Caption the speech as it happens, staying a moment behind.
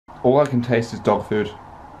All I can taste is dog food.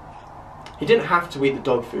 He didn't have to eat the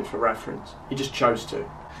dog food for reference. He just chose to.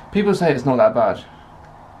 People say it's not that bad.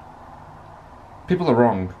 People are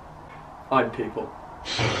wrong. I'm people.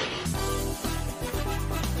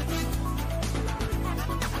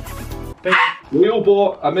 We all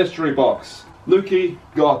bought a mystery box. Lukey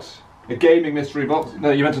got a gaming mystery box.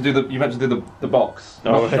 No, you meant to do the box.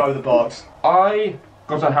 I'll show the box. I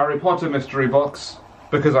got a Harry Potter mystery box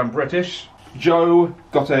because I'm British. Joe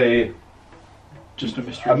got just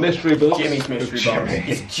a mystery box. Jimmy's mystery box.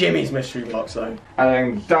 It's Jimmy's mystery box though.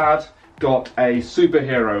 And Dad got a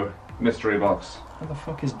superhero mystery box. What the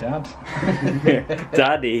fuck is Dad?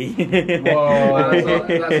 Daddy. Whoa,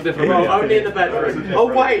 that's a different Well, video. only in the bedroom. Oh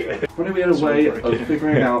wait! What if we had a way of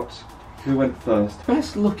figuring out who went first?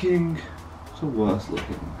 Best looking to worst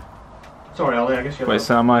looking. Sorry, Ollie, I guess you're Wait,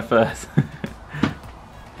 so am I first?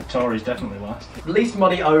 Tori's definitely last. least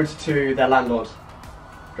money owed to their landlord.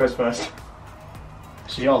 Goes first.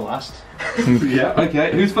 So you're last. Yeah,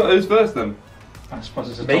 okay. Who's first then? I suppose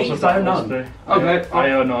it's a Me, toss-up. because I owe of those none. three. Okay. Yeah,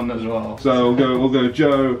 I owe none as well. So we'll go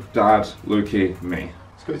Joe, Dad, Lukey, me.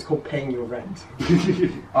 It's called paying your rent.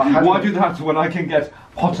 Why do that when I can get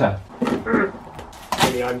Potter?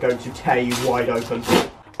 Jimmy, I'm going to tear you wide open.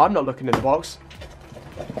 I'm not looking in the box.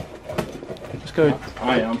 Let's go.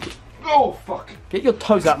 I am. Oh fuck! Get your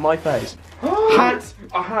toes out my face. Hat!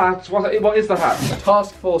 A hat! What is the hat?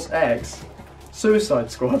 Task Force X.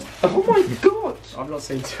 Suicide Squad. Oh my god! I've not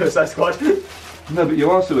seen Suicide Squad. No, but you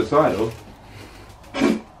are suicidal.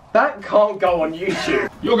 That can't go on YouTube.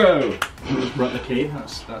 You'll go! Just brought the key,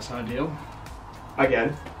 that's ideal.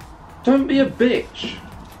 Again. Don't be a bitch.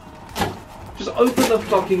 Just open the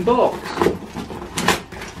fucking box.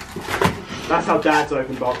 That's how dads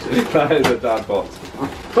open boxes. That is a dad box.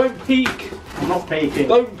 Don't peek! I'm not peeking.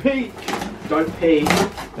 Don't peek! Don't pee.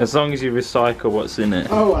 As long as you recycle what's in it.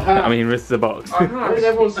 Oh, a hat. I mean, with the box.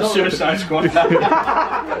 Everyone's A Suicide Squad.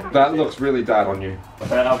 That looks really dad on you. I've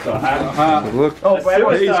got a hat. Look. Oh, but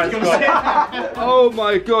everyone's Suicide Squad. Oh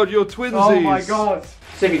my god, you're twinsies! Oh my god.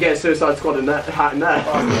 See if you get a Suicide Squad in that hat in there.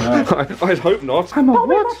 I'd hope not. I'm a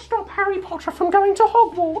what? Stop Harry Potter from going to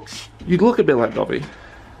Hogwarts. You'd look a bit like Dobby.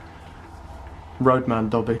 Roadman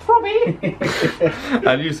Dobby. Robbie!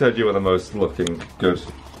 And you said you were the most looking good.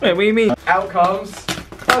 Wait, what do you mean? Out comes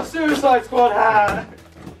a Suicide Squad hat.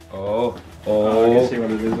 Oh. I can see what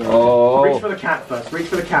it is. Oh. Reach for the cat first. Reach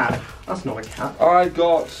for the cat. That's not a cat. I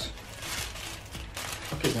got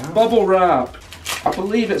bubble wrap. I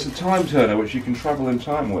believe it's a time turner which you can travel in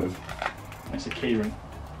time with. It's a keyring.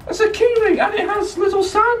 It's a keyring and it has little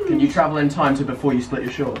sand. Can you travel in time to before you split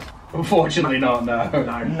your shorts? Unfortunately not, no.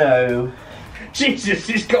 No. No. Jesus,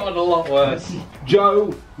 it's gotten a lot worse.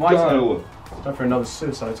 Joe, My go. Go for another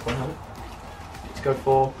Suicide Squad hat. Let's go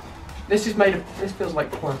for... This is made of... This feels like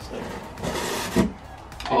plastic.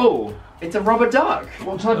 Oh. It's a rubber duck.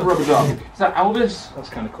 What type of rubber duck? Is that Elvis? That's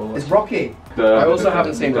kind of cool. It's Rocky. I also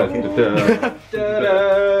haven't seen Rocky.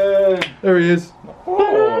 There he is.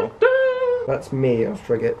 Oh. That's me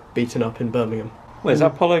after I get beaten up in Birmingham. Wait, is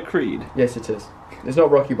that Apollo Creed? Yes, it is. It's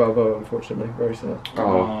not Rocky Balboa, unfortunately. Very sad.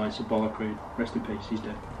 Oh. It's a Apollo Creed. Rest in peace, he's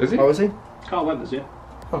dead. Is he? Oh, is he? Carl Weathers, yeah.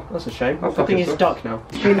 Oh, that's a shame. Oh, I think he's fucking stuck now.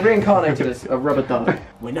 He's been reincarnated as a rubber duck.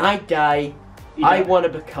 When I die, I want to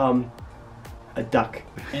become a duck.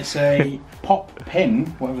 It's a pop pin,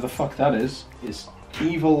 whatever the fuck that is. It's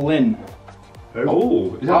Evil Lynn.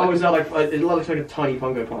 Oh. Is that Oh, like, is that like... It looks like a tiny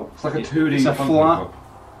Funko Pop. it's like a 2D It's a Funko flat- Pop.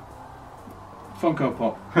 Funko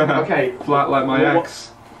Pop. Okay. Flat like my Well,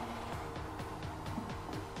 ex.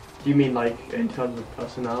 Do you mean like in terms of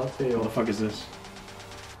personality What or... the fuck is this?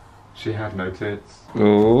 She had no tits.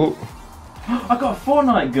 Oh. I got a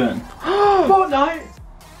Fortnite gun. Fortnite!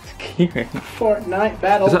 Keyring. Fortnite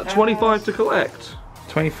Battle Is that 25 to collect?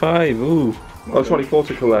 25, ooh. Oh, 24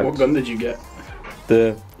 to collect. What gun did you get?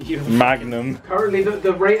 The Magnum. Currently,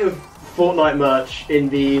 the rate of Fortnite merch in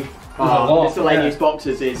the miscellaneous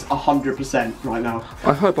boxes is 100% right now.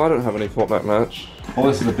 I hope I don't have any Fortnite merch. Oh,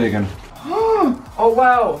 this is a big one. Oh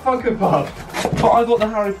wow, Funko Pop! But I got the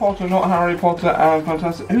Harry Potter, not Harry Potter and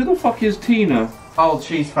Fantastic. Who the fuck is Tina? Oh,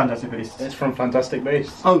 she's Fantastic Beasts. It's from Fantastic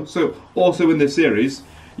Beasts. Oh, so also in this series,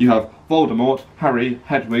 you have Voldemort, Harry,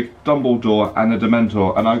 Hedwig, Dumbledore, and the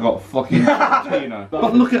Dementor, and I got fucking Tina.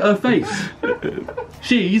 But look at her face.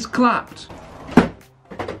 She's clapped.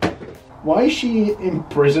 Why is she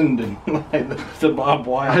imprisoned in like the barbed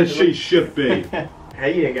wire? As she should be.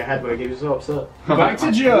 Hey, you didn't get head, he was so upset. Back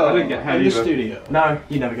to Joe. I didn't get head in the either. studio. No,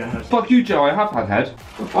 you never get head. Fuck you, Joe, I have had head.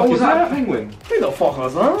 Oh, is was that a that? penguin? Who the fuck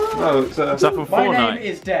was that? No, it's Is that from My Fortnite? name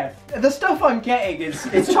is Death. The stuff I'm getting is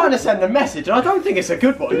it's trying to send a message, and I don't think it's a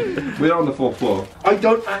good one. We're on the 4th floor. I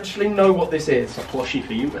don't actually know what this is. It's a plushie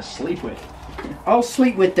for you to sleep with. I'll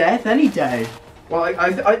sleep with Death any day. Well,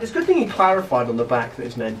 it's a good thing he clarified on the back that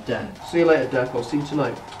his name's Death. See you later, Death. I'll see you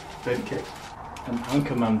tonight. Baby kick. An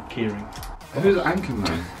Anchorman keyring. Who's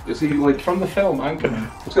Anchorman? Is he like From the film Anchorman.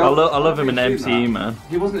 I love him in I've seen MCU, that. man.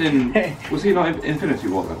 He wasn't in. Was he not in Infinity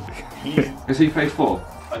War then? Is he Phase 4?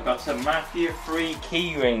 I got a Mafia 3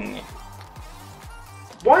 keyring.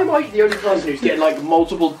 Why am I the only person who's getting like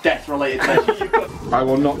multiple death-related messages? I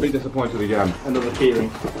will not be disappointed again. Another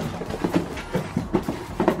keyring.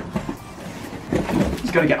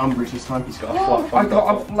 He's gonna get umbrage this time. He's got a flat.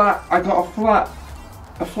 I got a flat.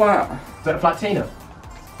 A flat. Is that a Flatina?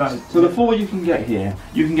 That is. So the 4 you can get here,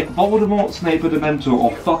 you can get Voldemort, Snape, or Dementor,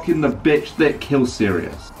 or fucking the bitch that kills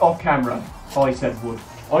Sirius. Off camera. I said wood.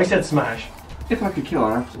 I said smash. If I could kill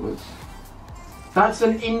her afterwards. That's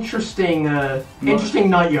an interesting, interesting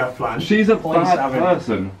night you have planned. She's a Please bad have it.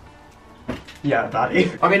 person. Yeah,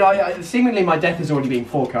 baddie. I mean, I seemingly my death has already been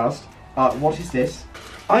forecast. What is this?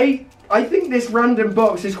 I think this random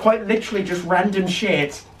box is quite literally just random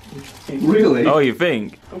shit. Really? Oh, you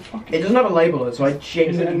think? It doesn't have a label on it, so I Is it a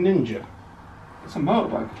genuinely. ninja? It's a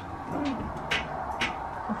motorbike.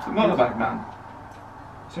 It's a motorbike, man.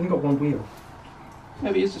 It's only got one wheel.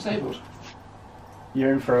 Maybe he's disabled.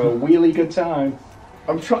 You're in for a wheelie good time.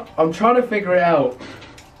 I'm trying to figure it out.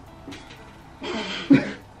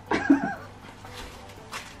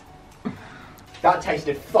 That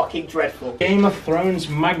tasted fucking dreadful. Game of Thrones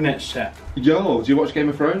magnet set. Yo, do you watch Game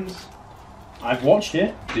of Thrones? I've watched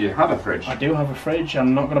it. Do you have a fridge? I do have a fridge.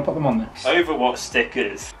 I'm not going to put them on this. Overwatch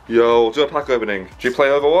stickers. Yo, do a pack opening. Do you play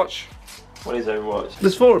Overwatch? What is Overwatch?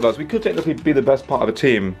 There's 4 of us. We could technically be the best part of a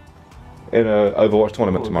team in a Overwatch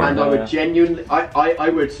tournament tomorrow. And I would genuinely, I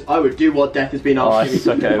would do what Death has been Oh, I asking me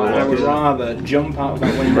suck to at do. I would Overwatch. rather jump out of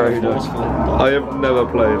that window forcefully. I have never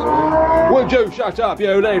played. Would you shut up,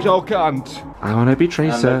 you little cunt? I wanna be And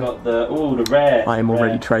Tracer. I got the rare. I am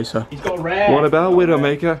already rare. Tracer. He's got rare. What about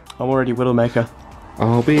Widowmaker? I'm already Widowmaker.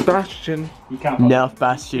 I'll be Bastion. You can't. Nerf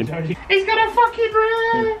Bastion. He's got a fucking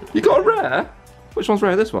rare. You got a rare? Which one's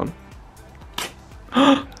rare? This one?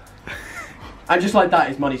 And just like that,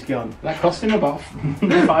 his money's gone. That cost him about 5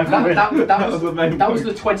 quid. That was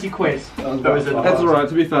the 20 quid. That was That's alright,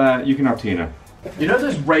 to be fair, you can have Tina. You know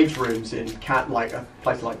those rage rooms in like a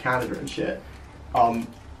place like Canada and shit?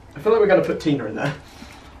 I feel like we're gonna put Tina in there.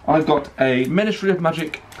 I've got a Ministry of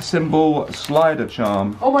Magic symbol slider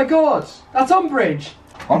charm. Oh my god! That's Umbridge!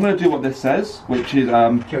 I'm gonna do what this says, which is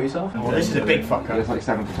Kill yourself? Oh, this is a big fucker. it's like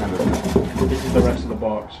 7 to 10, isn't it? This is the rest of the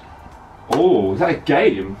box. Oh, is that a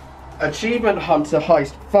game? Achievement Hunter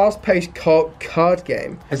Heist. Fast-paced card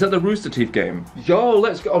game. Is that the Rooster Teeth game? Yo,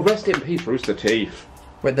 let's go. Oh, rest in peace, Rooster Teeth.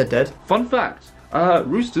 Wait, they're dead? Fun fact,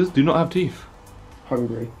 roosters do not have teeth.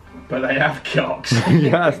 Hungry. But they have cocks.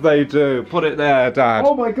 Yes, they do. Put it there, Dad.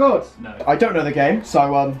 Oh my god! No. I don't know the game,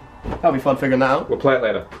 so that'll be fun figuring that out. We'll play it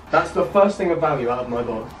later. That's the first thing of value out of my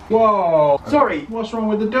box. Whoa. Sorry! What's wrong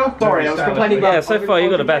with the duck? Sorry, I was complaining about. Yeah, so far you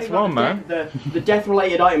got the best one, man. The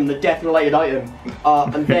death-related item,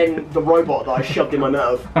 and then the robot that I shoved in my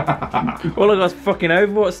mouth. All I got is fucking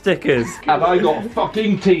Overwatch stickers. And I got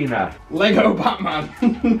fucking Tina. Lego Batman.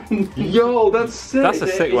 Yo, that's sick. That's a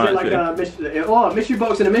sick one, Is it like actually. a mystery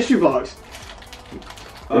box in a mystery box?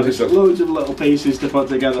 There's loads of little pieces to put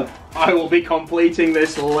together. I will be completing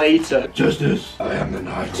this later. Justice. I am the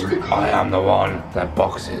knight. I am the one that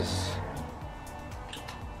boxes.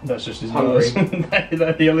 That's just his Hungry. nose.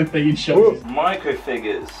 That's the only thing he shows. Micro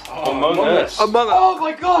figures. Oh, Among Us. Among Us. Oh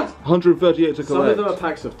my god! 138 to Some of collect. them are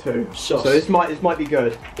packs of 2. Sus. So this might be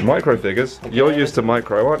good. Micro figures. You're used to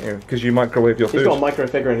micro, aren't you? Because you microwave your He's got a food. micro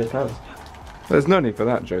figure in his hands. There's no need for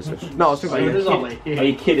that, Joseph. No, I was talking about Ollie. Are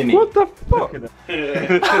you kidding me? What the fuck?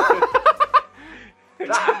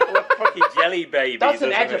 Fucking jelly babies. That's an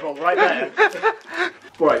or something. edible right there.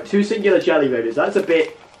 Right, 2 singular jelly babies. That's a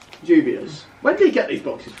bit dubious. Where did he get these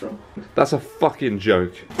boxes from? That's a fucking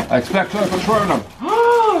joke. I expect her Patronum.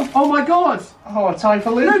 Oh my god! Oh, a tie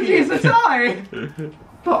for Look, Lukey. he's a tie!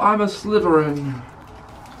 But I'm a Slytherin.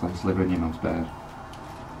 Like Slytherin, your mum's bad.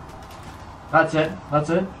 That's it.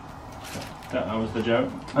 That was the joke.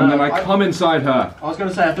 And then I come inside her. I was going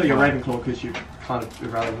to say I thought you were Ravenclaw because you're kind of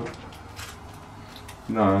irrelevant.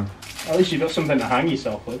 No. At least you've got something to hang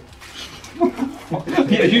yourself with.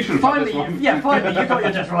 Yeah, you should have Finally, this one. finally, you got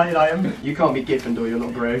your death-related item. You can't be Gryffindor, you're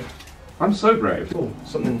not brave. I'm so brave. Oh,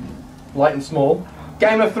 something light and small.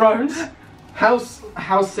 Game of Thrones, House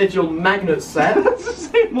Sigil magnet set. That's the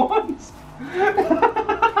same ones.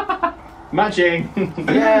 Matching.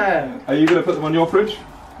 Yeah. Are you gonna put them on your fridge?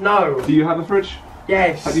 No. Do you have a fridge?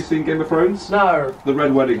 Yes. Have you seen Game of Thrones? No. The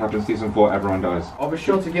Red Wedding happens season 4, everyone dies. I'll be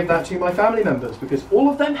sure to give that to my family members because all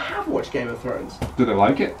of them have watched Game of Thrones. Do they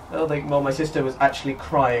like it? I think, well, my sister was actually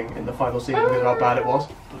crying in the final season because of how bad it was.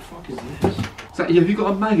 What the fuck is this? So, have you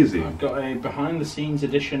got a magazine? I've got a behind-the-scenes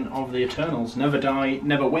edition of the Eternals. Never die,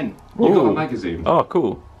 never win. You got a Ooh. magazine? Oh,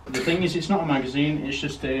 cool. The thing is, it's not a magazine. It's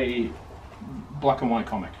just a black and white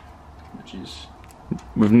comic, which is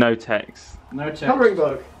With no text. no text, Colouring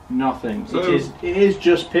book. nothing. So- It is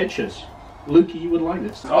just pictures. Lukey, you would like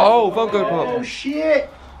this. Oh, Funko Pop. Oh shit!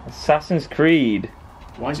 Assassin's Creed.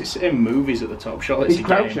 Why is it saying movies at the top? Surely He's it's a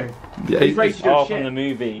game. crouching. Yeah, He's ready to do Oh, shit. from the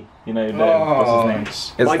movie. You know, Oh, what's his name?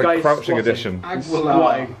 it's It's My the guy's crouching squatting. edition.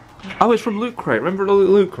 Squatting. Oh, it's from Loot Crate. Remember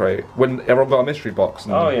Loot Crate? When everyone got a mystery box?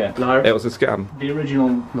 And Oh, yeah. No. It was a scam. the original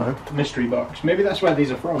No. mystery box. Maybe that's where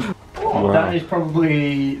these are from. Wow. That is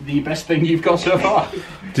probably the best thing you've got so far.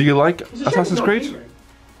 Do you like Assassin's Creed?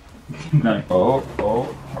 No.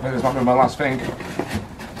 Oh, I think this might be my last thing.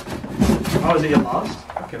 Oh, is it your last?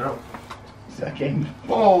 Fucking hell. Is that a game?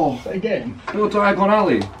 Oh, Is that a game? no Diagon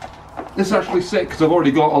Alley. This is actually sick because I've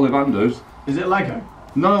already got Ollivander's. Is it Lego?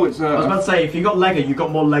 No, it's I was about a to say, if you got Lego, you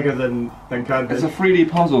got more Lego than Kirby. it's a 3D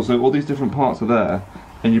puzzle, so all these different parts are there,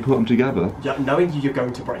 and you put them together. Yeah, knowing you're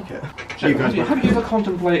going to break it. Have you ever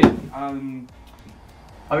contemplated?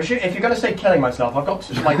 I was sure, if you're going to say killing myself, I've got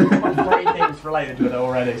like 3 things related with it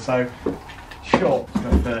already, so sure. Let's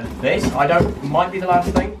go for this. Might be the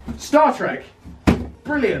last thing. Star Trek!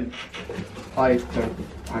 Brilliant! I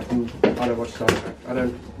don't watch Star Trek. I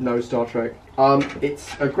don't know Star Trek.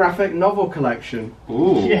 It's a graphic novel collection.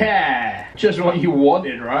 Ooh. Yeah! Just what you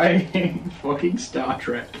wanted, right? Fucking Star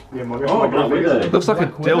Trek. Yeah, my Black Widow. Looks like Black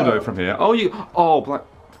a dildo Widow. from here. Oh, black.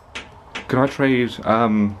 Can I trade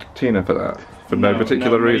Tina for that? For no, No,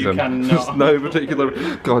 particular no, you reason. cannot. No particular.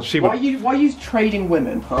 God, she Why would. are you trading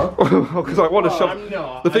women, huh? Because I want to shove. I'm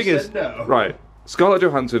not. The thing I is, said no. right. Scarlett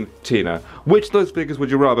Johansson, Tina. Which of those figures would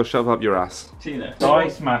you rather shove up your ass? Tina.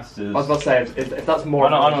 Dice Masters. I was about to say, if that's more...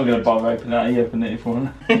 I'm not going to bother opening that. You open it if you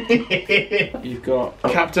want. You've got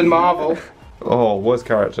Captain Marvel, Oh, worst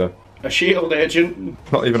character. a shield agent,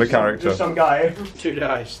 Not even a character. Just some guy. 2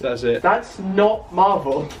 dice, that's it. That's not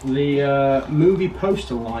Marvel. The movie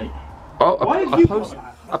poster light. Oh, Why have you got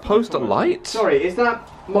that? a poster light? Sorry, is that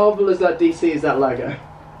Marvel, is that DC, is that Lego?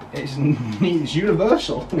 It's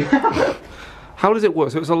universal. How does it work?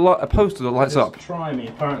 So it's a poster that lights up. Try me.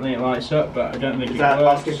 Apparently it lights up, but I don't think Is it that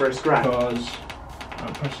works asking for a scrap? because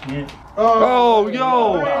I'm pressing it. Oh,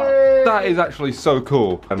 yo! Hey! That is actually so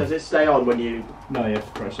cool. Does it stay on when you... No, you have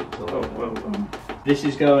to press it. This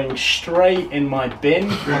is going straight in my bin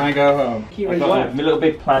when I go home. I've got my Little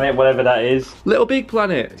Big Planet, whatever that is. Little Big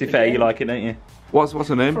Planet. To be fair, you like it, don't you? What's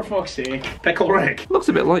her name? For fuck's sake, Pickle Rick. Looks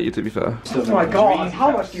a bit like you, to be fair. Oh my god, how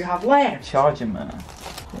much do you have left? Charging man.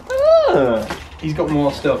 He's got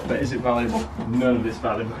more stuff, but is it valuable? None of it's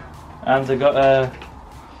valuable. And I got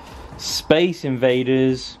Space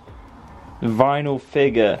Invaders vinyl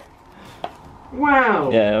figure. Wow.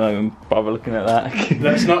 Yeah, I'm not even bother looking at that.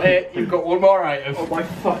 That's not it. You've got one more item. Oh my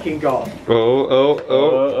fucking god.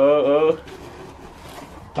 Oh.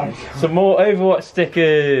 Some more Overwatch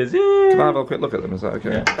stickers. Can I have a quick look at them? Is that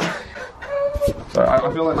okay? Yeah. Sorry,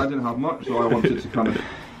 I feel like I didn't have much, so I wanted to kind of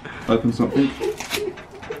open something.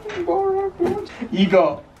 You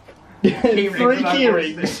got 3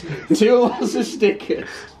 keyrings, 2 lots of stickers,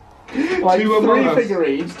 like 2 Among 3 Us.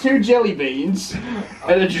 figurines, 2 jelly beans,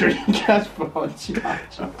 and a Dreamcast pod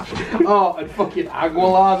charger. Oh, and fucking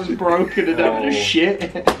Aguilar's broken and having a shit.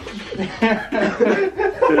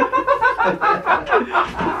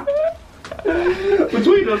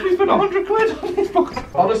 Between us, we spent 100 quid on these boxes.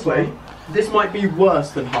 Honestly, this might be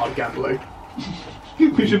worse than hard gambling.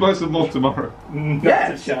 We should buy some more tomorrow.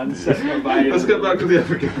 That's a chance. That's not bad. Let's get back to the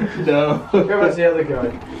other guy. No. Who was the other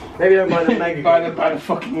guy? Maybe don't buy the Mega Buy Game. the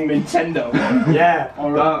fucking Nintendo one. Yeah.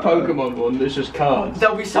 Or a Pokemon one that's just cards.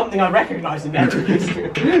 There'll be something I recognise in there.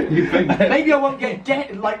 You think? Maybe I won't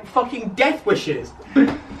get like fucking death wishes.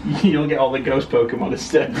 You'll get all the ghost Pokemon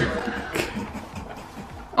instead.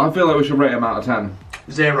 I feel like we should rate him out of 10.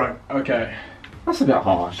 0. Okay. That's a bit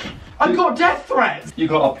harsh. I've got death threats. You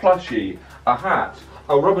got a plushie, a hat,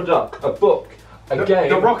 a rubber duck, a book, a game.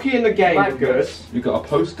 The Rocky in the game are good. magnets. You got a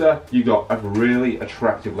poster. You got a really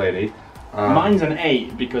attractive lady. Mine's an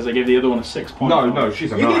 8 because I gave the other one a 6.5. No,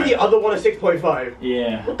 she's a You 9. gave the other one a 6.5.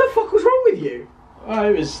 Yeah. What the fuck was wrong with you? Well,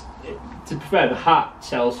 it was To be fair, the hat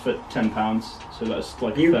sells for £10, so that's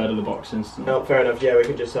like a third of the box instantly. No, fair enough. Yeah, we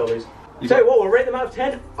can just sell these. Tell you what, we'll rate them out of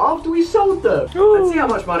 10 after we sold them. Ooh. Let's see how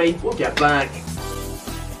much money we'll get back.